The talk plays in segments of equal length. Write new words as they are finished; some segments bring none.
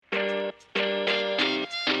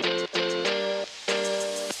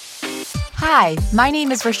Hi, my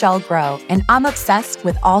name is Rochelle Groh, and I'm obsessed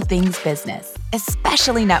with all things business,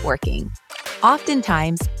 especially networking.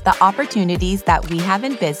 Oftentimes, the opportunities that we have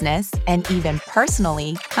in business and even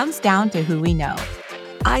personally comes down to who we know.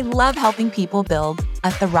 I love helping people build a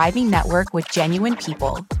thriving network with genuine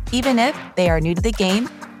people, even if they are new to the game,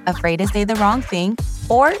 afraid to say the wrong thing,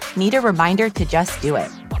 or need a reminder to just do it.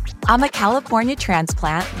 I'm a California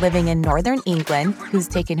transplant living in Northern England who's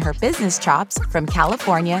taken her business chops from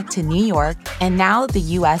California to New York and now the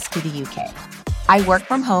US to the UK. I work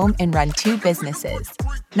from home and run 2 businesses.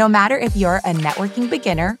 No matter if you're a networking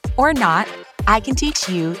beginner or not, I can teach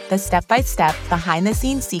you the step-by-step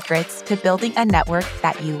behind-the-scenes secrets to building a network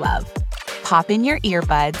that you love. Pop in your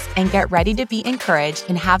earbuds and get ready to be encouraged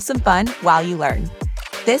and have some fun while you learn.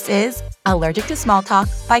 This is Allergic to Small Talk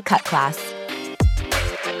by Cut Class.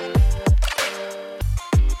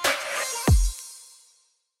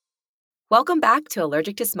 Welcome back to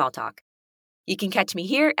Allergic to Small Talk. You can catch me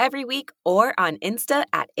here every week or on Insta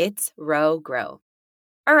at It's Row Grow.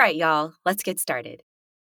 All right, y'all, let's get started.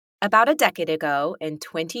 About a decade ago, in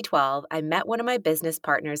 2012, I met one of my business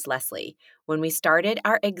partners, Leslie, when we started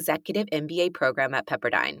our executive MBA program at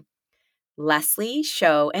Pepperdine. Leslie,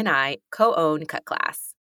 Sho, and I co-own Cut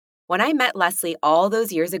Class. When I met Leslie all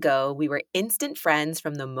those years ago, we were instant friends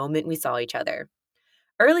from the moment we saw each other.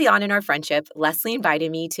 Early on in our friendship, Leslie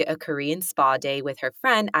invited me to a Korean spa day with her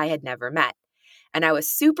friend I had never met. And I was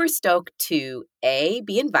super stoked to A,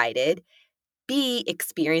 be invited, B,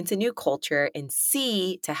 experience a new culture, and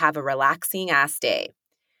C, to have a relaxing ass day.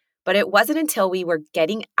 But it wasn't until we were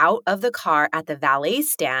getting out of the car at the valet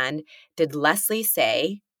stand did Leslie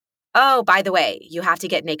say, "Oh, by the way, you have to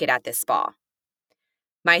get naked at this spa."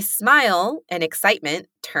 My smile and excitement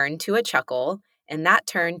turned to a chuckle, and that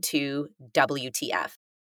turned to WTF.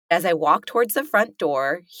 As I walked towards the front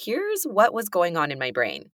door, here's what was going on in my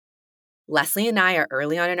brain. Leslie and I are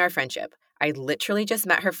early on in our friendship. I literally just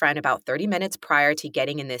met her friend about 30 minutes prior to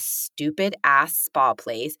getting in this stupid-ass spa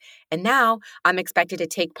place, and now I'm expected to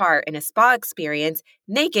take part in a spa experience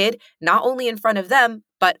naked, not only in front of them,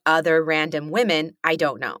 but other random women I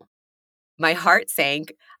don't know. My heart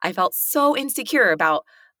sank. I felt so insecure about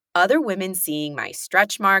other women seeing my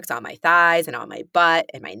stretch marks on my thighs and on my butt,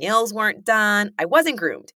 and my nails weren't done. I wasn't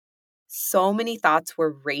groomed. So many thoughts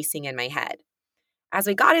were racing in my head. As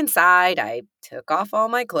we got inside, I took off all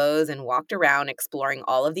my clothes and walked around exploring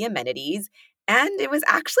all of the amenities, and it was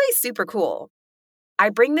actually super cool. I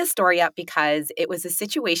bring this story up because it was a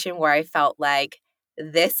situation where I felt like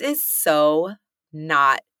this is so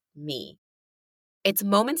not me. It's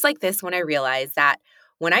moments like this when I realize that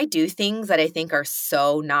when I do things that I think are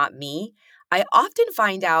so not me, I often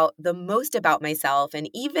find out the most about myself, and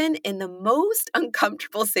even in the most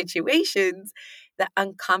uncomfortable situations, the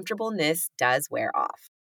uncomfortableness does wear off.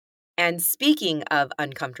 And speaking of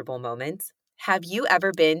uncomfortable moments, have you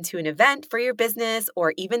ever been to an event for your business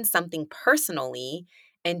or even something personally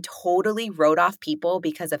and totally wrote off people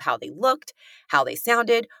because of how they looked, how they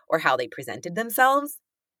sounded, or how they presented themselves?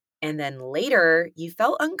 And then later, you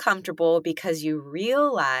felt uncomfortable because you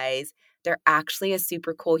realize they're actually a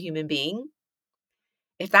super cool human being?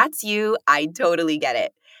 If that's you, I totally get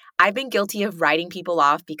it. I've been guilty of writing people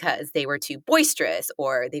off because they were too boisterous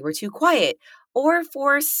or they were too quiet or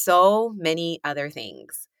for so many other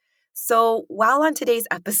things. So while on today's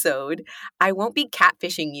episode, I won't be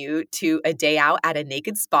catfishing you to a day out at a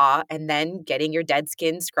naked spa and then getting your dead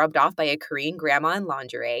skin scrubbed off by a Korean grandma in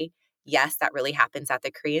lingerie. Yes, that really happens at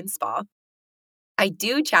the Korean spa. I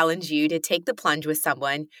do challenge you to take the plunge with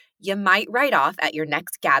someone you might write off at your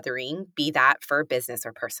next gathering, be that for business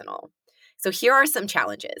or personal. So here are some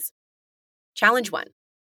challenges. Challenge 1.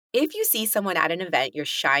 If you see someone at an event you're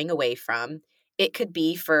shying away from, it could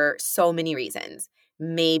be for so many reasons.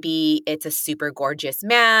 Maybe it's a super gorgeous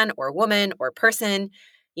man or woman or person.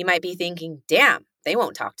 You might be thinking, damn, they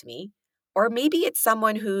won't talk to me. Or maybe it's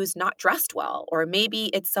someone who's not dressed well, or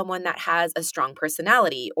maybe it's someone that has a strong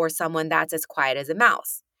personality, or someone that's as quiet as a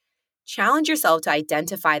mouse. Challenge yourself to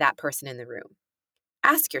identify that person in the room.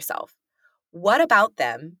 Ask yourself, what about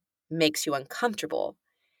them makes you uncomfortable?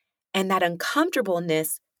 And that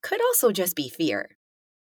uncomfortableness could also just be fear.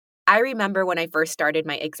 I remember when I first started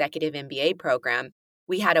my executive MBA program,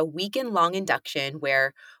 we had a weekend-long induction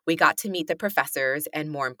where we got to meet the professors and,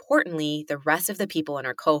 more importantly, the rest of the people in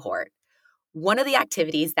our cohort. One of the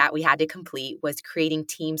activities that we had to complete was creating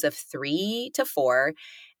teams of 3 to 4,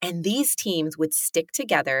 and these teams would stick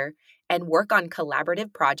together and work on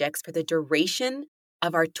collaborative projects for the duration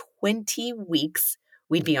of our 20 weeks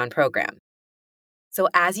we'd be on program. So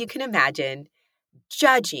as you can imagine,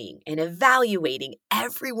 judging and evaluating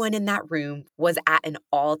everyone in that room was at an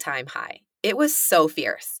all-time high. It was so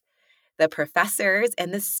fierce. The professors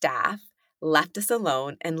and the staff left us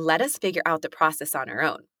alone and let us figure out the process on our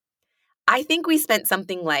own. I think we spent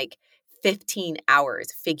something like 15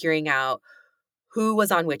 hours figuring out who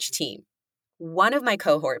was on which team. One of my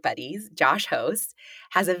cohort buddies, Josh Host,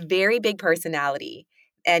 has a very big personality,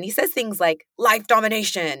 and he says things like life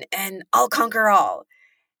domination and I'll conquer all.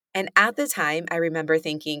 And at the time, I remember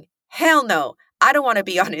thinking, hell no, I don't want to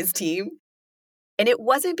be on his team. And it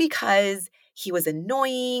wasn't because he was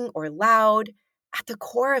annoying or loud. At the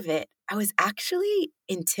core of it, I was actually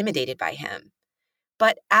intimidated by him.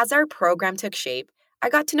 But as our program took shape, I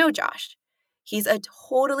got to know Josh. He's a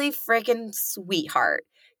totally freaking sweetheart,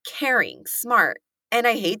 caring, smart, and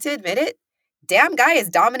I hate to admit it, damn guy is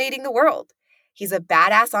dominating the world. He's a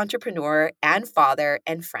badass entrepreneur and father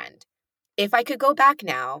and friend. If I could go back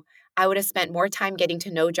now, I would have spent more time getting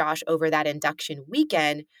to know Josh over that induction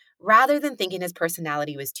weekend rather than thinking his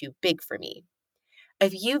personality was too big for me.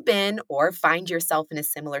 If you've been or find yourself in a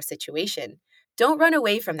similar situation, don't run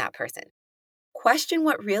away from that person. Question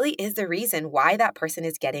what really is the reason why that person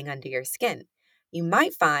is getting under your skin. You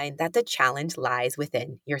might find that the challenge lies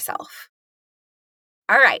within yourself.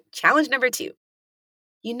 All right, challenge number 2.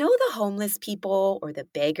 You know the homeless people or the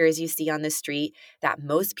beggars you see on the street that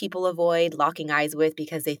most people avoid locking eyes with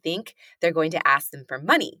because they think they're going to ask them for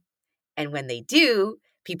money. And when they do,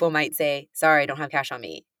 people might say, sorry, I don't have cash on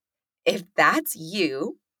me. If that's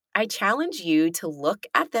you, I challenge you to look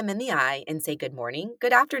at them in the eye and say good morning,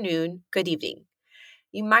 good afternoon, good evening.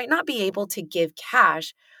 You might not be able to give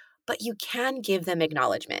cash, but you can give them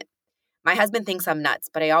acknowledgement. My husband thinks I'm nuts,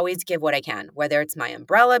 but I always give what I can, whether it's my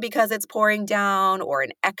umbrella because it's pouring down or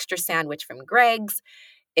an extra sandwich from Greg's.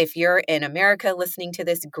 If you're in America listening to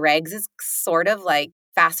this, Greg's is sort of like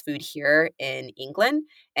fast food here in England,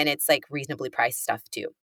 and it's like reasonably priced stuff too.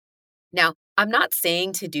 Now, I'm not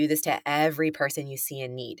saying to do this to every person you see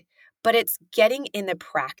in need, but it's getting in the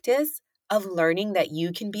practice of learning that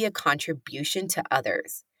you can be a contribution to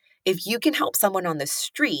others. If you can help someone on the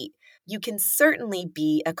street, you can certainly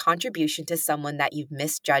be a contribution to someone that you've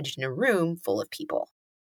misjudged in a room full of people.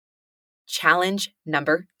 Challenge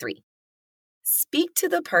number 3. Speak to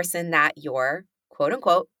the person that you're, quote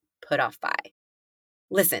unquote, put off by.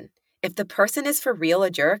 Listen, if the person is for real a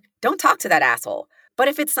jerk, don't talk to that asshole. But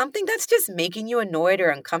if it's something that's just making you annoyed or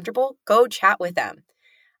uncomfortable, go chat with them.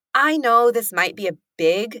 I know this might be a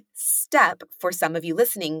big step for some of you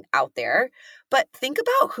listening out there, but think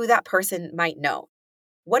about who that person might know.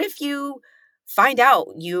 What if you find out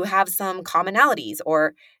you have some commonalities,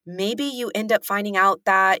 or maybe you end up finding out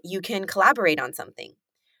that you can collaborate on something?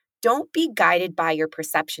 Don't be guided by your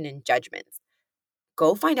perception and judgments.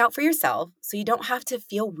 Go find out for yourself so you don't have to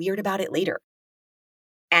feel weird about it later.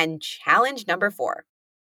 And challenge number 4.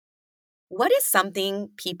 What is something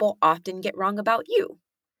people often get wrong about you?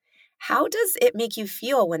 How does it make you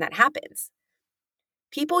feel when that happens?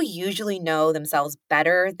 People usually know themselves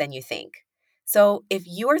better than you think. So if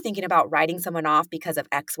you are thinking about writing someone off because of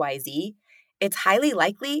XYZ, it's highly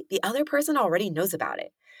likely the other person already knows about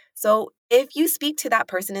it. So if you speak to that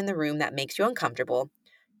person in the room that makes you uncomfortable,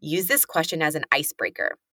 use this question as an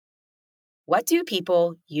icebreaker. What do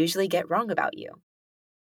people usually get wrong about you?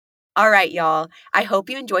 All right, y'all. I hope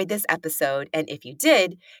you enjoyed this episode. And if you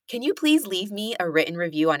did, can you please leave me a written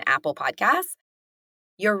review on Apple Podcasts?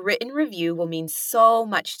 Your written review will mean so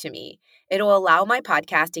much to me. It'll allow my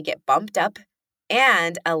podcast to get bumped up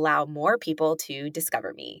and allow more people to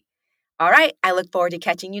discover me. All right, I look forward to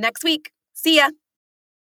catching you next week. See ya.